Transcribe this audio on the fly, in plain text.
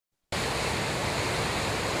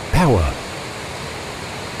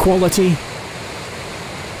Quality,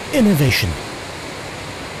 innovation.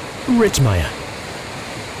 RITTMEYER.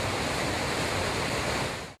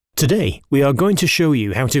 Today we are going to show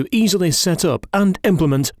you how to easily set up and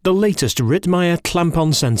implement the latest RITTMEYER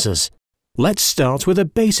clamp-on sensors. Let's start with a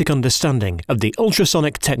basic understanding of the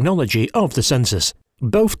ultrasonic technology of the sensors.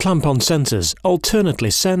 Both clamp-on sensors alternately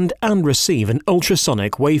send and receive an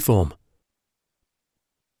ultrasonic waveform.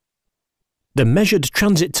 The measured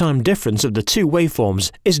transit time difference of the two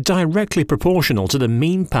waveforms is directly proportional to the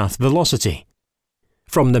mean path velocity.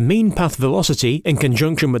 From the mean path velocity in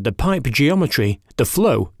conjunction with the pipe geometry, the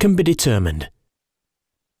flow can be determined.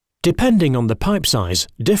 Depending on the pipe size,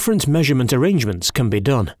 different measurement arrangements can be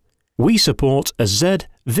done. We support a Z,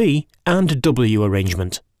 V and W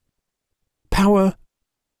arrangement. Power,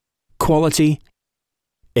 quality,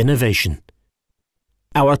 innovation.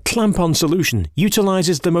 Our clamp-on solution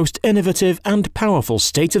utilizes the most innovative and powerful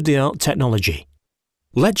state-of-the-art technology.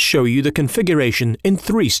 Let's show you the configuration in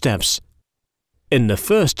 3 steps. In the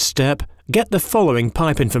first step, get the following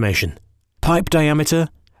pipe information: pipe diameter,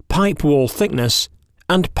 pipe wall thickness,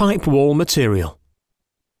 and pipe wall material.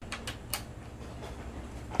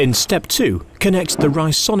 In step 2, connect the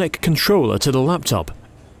RISONIC controller to the laptop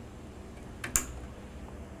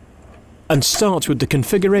and start with the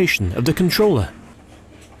configuration of the controller.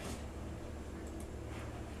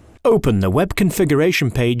 Open the web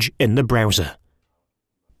configuration page in the browser.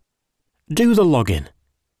 Do the login.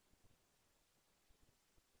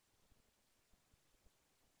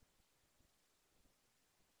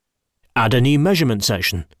 Add a new measurement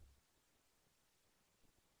section.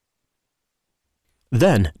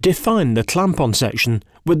 Then define the clamp-on section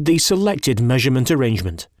with the selected measurement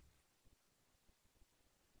arrangement.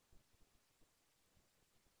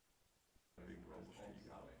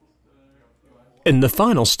 In the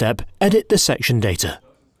final step, edit the section data.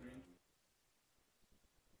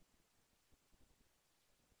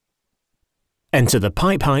 Enter the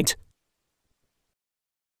pipe height,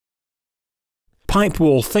 pipe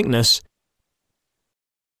wall thickness,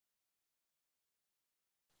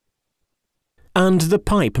 and the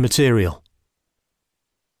pipe material.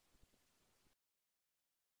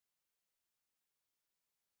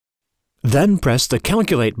 Then press the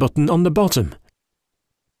Calculate button on the bottom,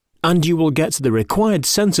 and you will get the required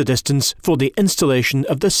sensor distance for the installation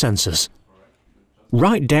of the sensors.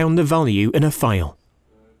 Write down the value in a file.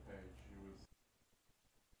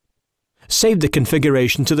 Save the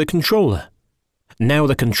configuration to the controller. Now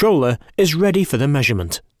the controller is ready for the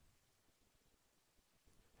measurement.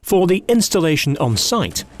 For the installation on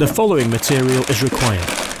site, the following material is required: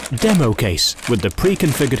 demo case with the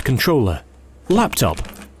pre-configured controller, laptop,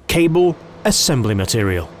 cable, assembly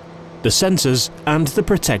material, the sensors and the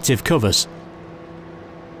protective covers.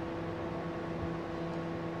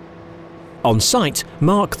 On site,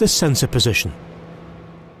 mark the sensor position.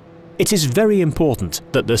 It is very important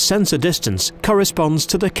that the sensor distance corresponds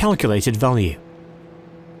to the calculated value.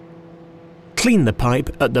 Clean the pipe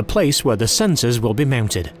at the place where the sensors will be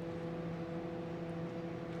mounted.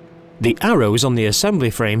 The arrows on the assembly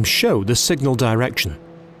frame show the signal direction.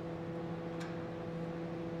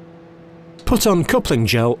 Put on coupling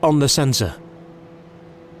gel on the sensor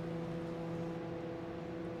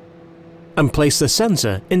and place the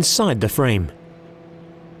sensor inside the frame.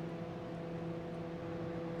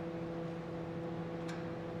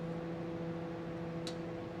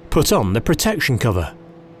 Put on the protection cover.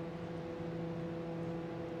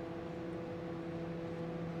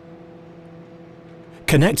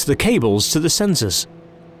 Connect the cables to the sensors.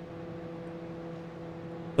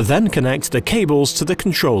 Then connect the cables to the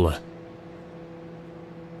controller.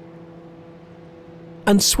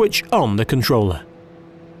 And switch on the controller.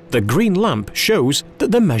 The green lamp shows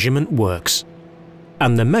that the measurement works,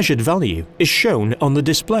 and the measured value is shown on the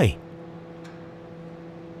display.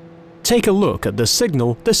 Take a look at the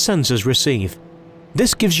signal the sensors receive.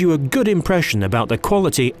 This gives you a good impression about the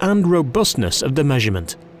quality and robustness of the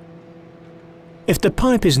measurement. If the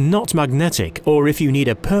pipe is not magnetic, or if you need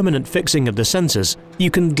a permanent fixing of the sensors,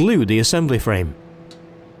 you can glue the assembly frame.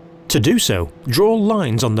 To do so, draw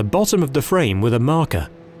lines on the bottom of the frame with a marker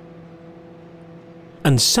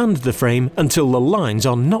and sand the frame until the lines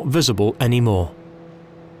are not visible anymore.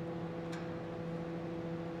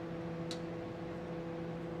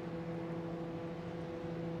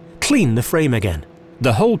 Clean the frame again.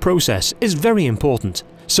 The whole process is very important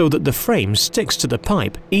so that the frame sticks to the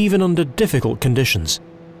pipe even under difficult conditions.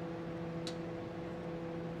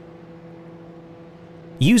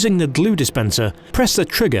 Using the glue dispenser, press the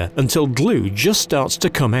trigger until glue just starts to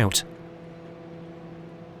come out.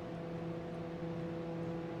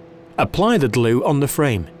 Apply the glue on the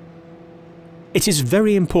frame. it is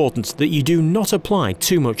very important that you do not apply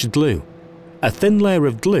too much glue. A thin layer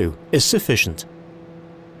of glue is sufficient.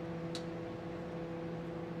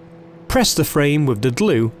 Press the frame with the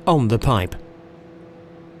glue on the pipe.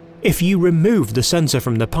 If you remove the sensor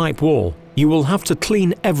from the pipe wall, you will have to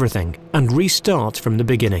clean everything and restart from the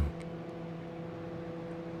beginning.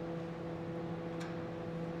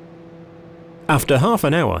 After half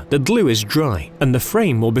an hour, the glue is dry and the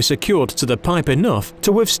frame will be secured to the pipe enough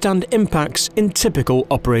to withstand impacts in typical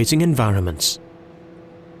operating environments.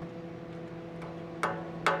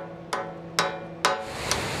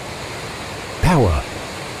 Power,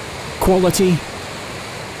 quality,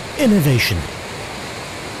 innovation.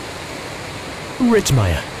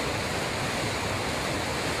 RITTMEYER.